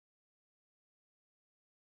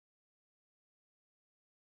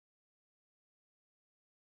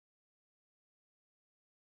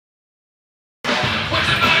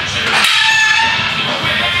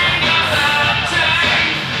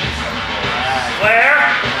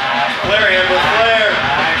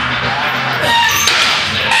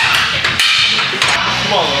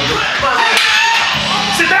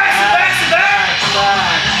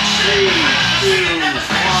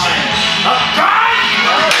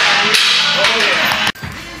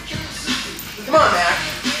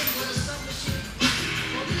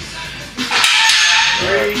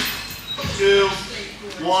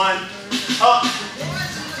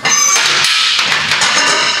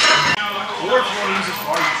if you want to use this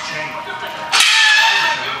bar, use chain. You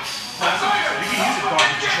can use it bar,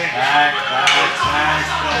 use chain. Back.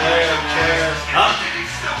 Up.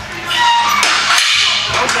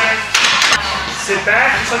 Okay. Sit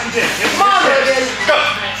back, just like you did. Come on, Logan. Go.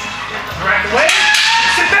 Right away.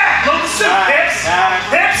 Sit back. Load the suit. Hips.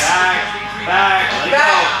 Hips. Back.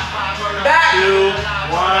 Back. 2,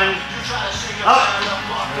 1. Up.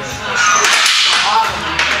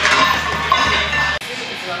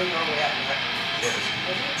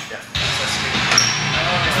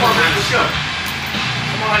 Come on, man, let's go.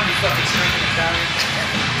 Come on, you fucking shrinking Italian.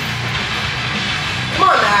 Come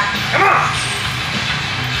on, Mac. Come on.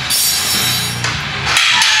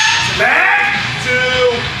 Back. 2,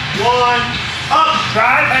 1. Up.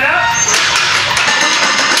 Drive, head